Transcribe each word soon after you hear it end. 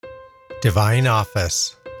Divine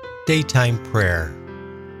Office, Daytime Prayer.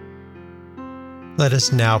 Let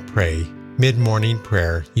us now pray mid-morning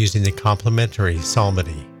prayer using the complementary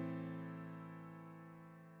psalmody.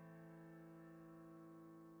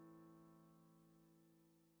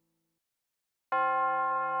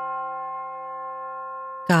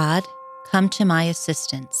 God, come to my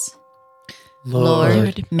assistance.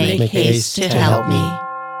 Lord, make haste to help me.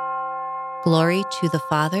 Glory to the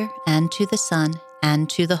Father, and to the Son, and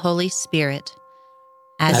to the Holy Spirit,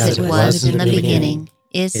 as it was in the beginning,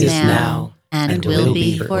 is now, and will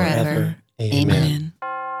be forever. Amen.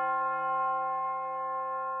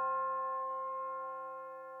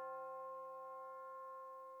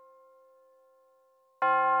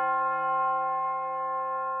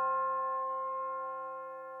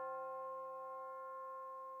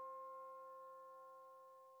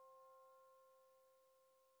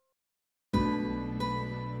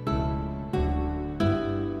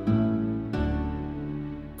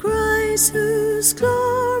 Christ, whose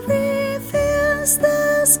glory fills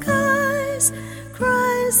the skies,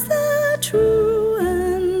 Christ the true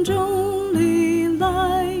and only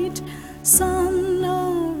light, Sun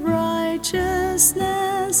of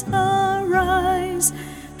righteousness, arise,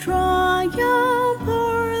 triumph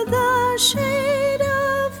o'er the shade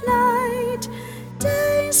of night,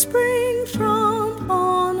 day spring from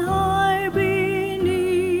on high be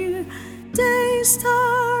near, day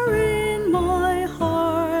star in my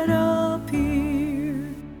heart appear.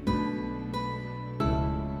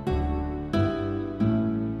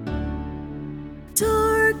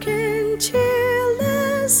 Dark and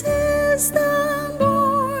cheerless is the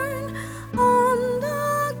morn,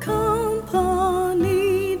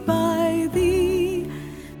 unaccompanied by thee.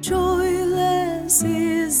 Joyless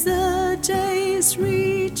is the day's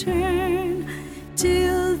return,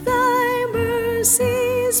 till thy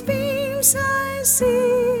mercy's beams I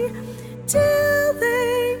see, till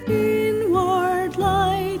they inward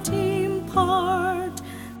light impart,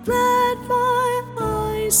 glad my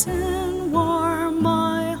eyes and warm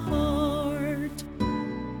my heart.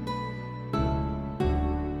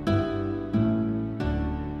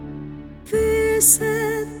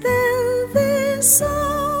 Visit then this soul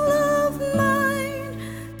of mine,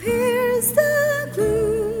 pierce the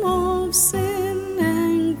gloom of sin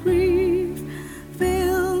and grief,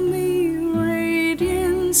 fill me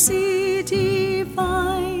radiancy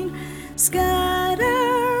divine,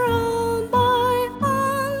 scatter all my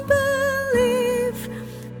unbelief,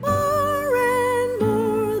 more and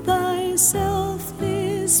more thyself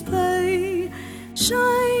display,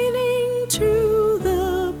 shining through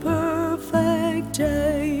the perfect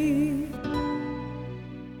day.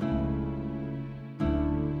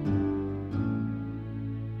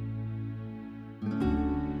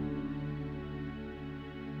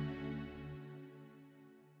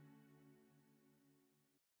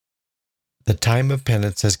 The time of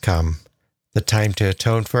penance has come, the time to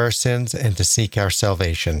atone for our sins and to seek our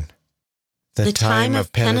salvation. The time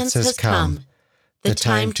of penance has come, the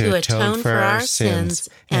time to atone for our sins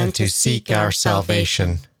and to seek our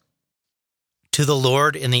salvation. To the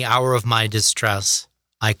Lord in the hour of my distress,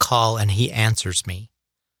 I call and he answers me.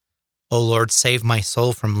 O Lord, save my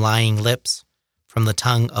soul from lying lips, from the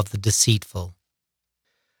tongue of the deceitful.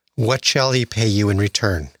 What shall he pay you in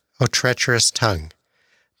return, O treacherous tongue?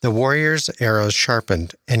 The warrior's arrows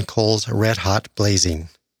sharpened and coals red-hot blazing.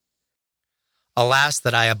 Alas,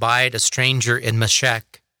 that I abide a stranger in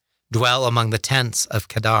Meshech, dwell among the tents of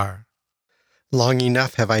Kedar. Long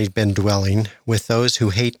enough have I been dwelling with those who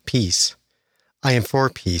hate peace. I am for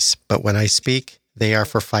peace, but when I speak, they are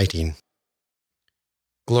for fighting.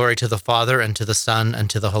 Glory to the Father, and to the Son, and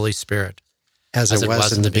to the Holy Spirit. As it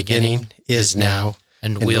was in the beginning, is now,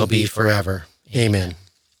 and will be forever. Amen.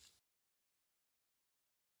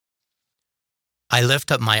 I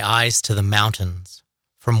lift up my eyes to the mountains.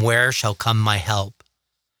 From where shall come my help?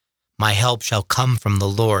 My help shall come from the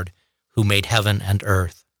Lord, who made heaven and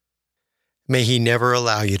earth. May he never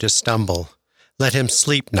allow you to stumble. Let him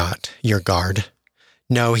sleep not, your guard.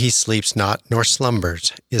 No, he sleeps not, nor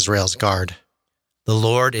slumbers, Israel's guard. The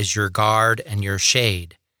Lord is your guard and your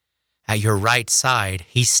shade. At your right side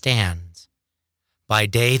he stands. By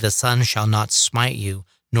day the sun shall not smite you,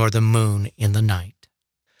 nor the moon in the night.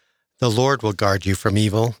 The Lord will guard you from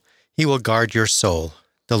evil. He will guard your soul.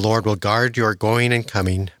 The Lord will guard your going and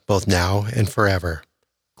coming, both now and forever.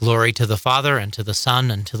 Glory to the Father, and to the Son,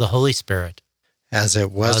 and to the Holy Spirit. As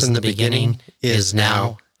it was in the beginning, is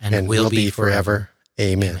now, and will be forever.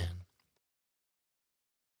 Amen.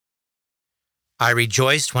 I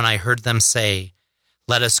rejoiced when I heard them say,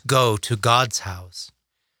 "Let us go to God's house."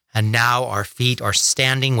 And now our feet are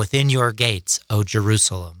standing within your gates, O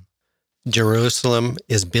Jerusalem. Jerusalem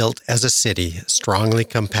is built as a city, strongly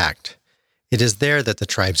compact. It is there that the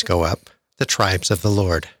tribes go up, the tribes of the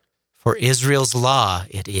Lord. For Israel's law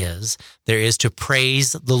it is, there is to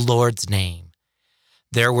praise the Lord's name.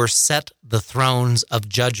 There were set the thrones of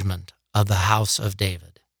judgment of the house of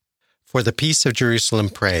David. For the peace of Jerusalem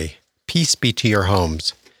pray, peace be to your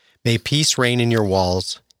homes. May peace reign in your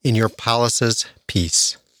walls, in your palaces,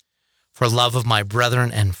 peace. For love of my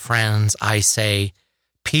brethren and friends, I say,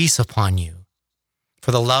 peace upon you.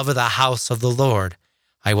 For the love of the house of the Lord,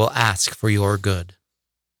 I will ask for your good.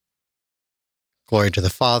 Glory to the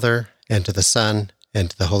Father, and to the Son, and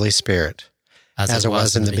to the Holy Spirit, as it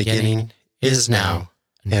was in the beginning, is now,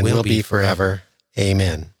 and will be forever.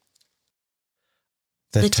 Amen.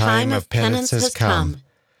 The time of penance has come,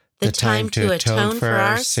 the time to atone for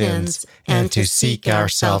our sins and to seek our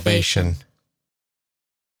salvation.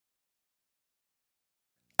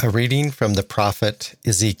 A reading from the prophet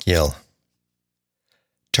Ezekiel.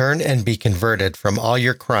 Turn and be converted from all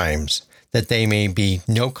your crimes, that they may be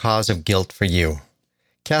no cause of guilt for you.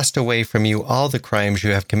 Cast away from you all the crimes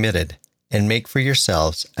you have committed, and make for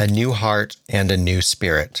yourselves a new heart and a new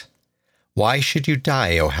spirit. Why should you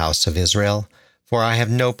die, O house of Israel? For I have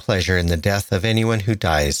no pleasure in the death of anyone who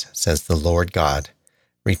dies, says the Lord God.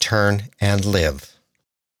 Return and live.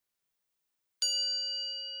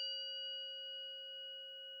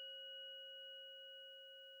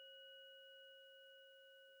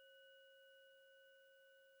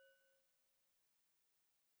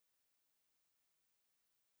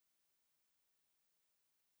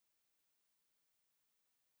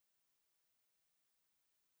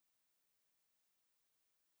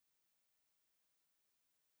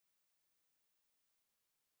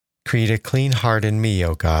 Create a clean heart in me,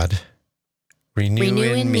 O God.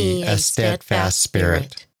 Renew in me a steadfast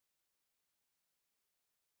spirit.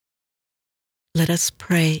 Let us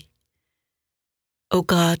pray. O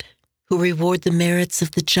God, who reward the merits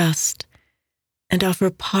of the just and offer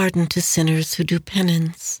pardon to sinners who do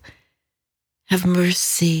penance, have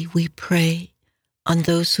mercy, we pray, on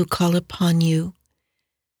those who call upon you,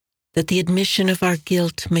 that the admission of our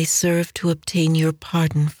guilt may serve to obtain your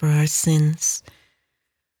pardon for our sins.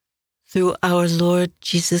 Through our Lord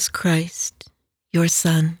Jesus Christ, your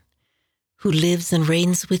Son, who lives and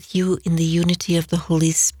reigns with you in the unity of the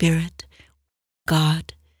Holy Spirit,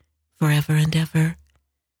 God, forever and ever.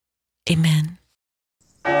 Amen.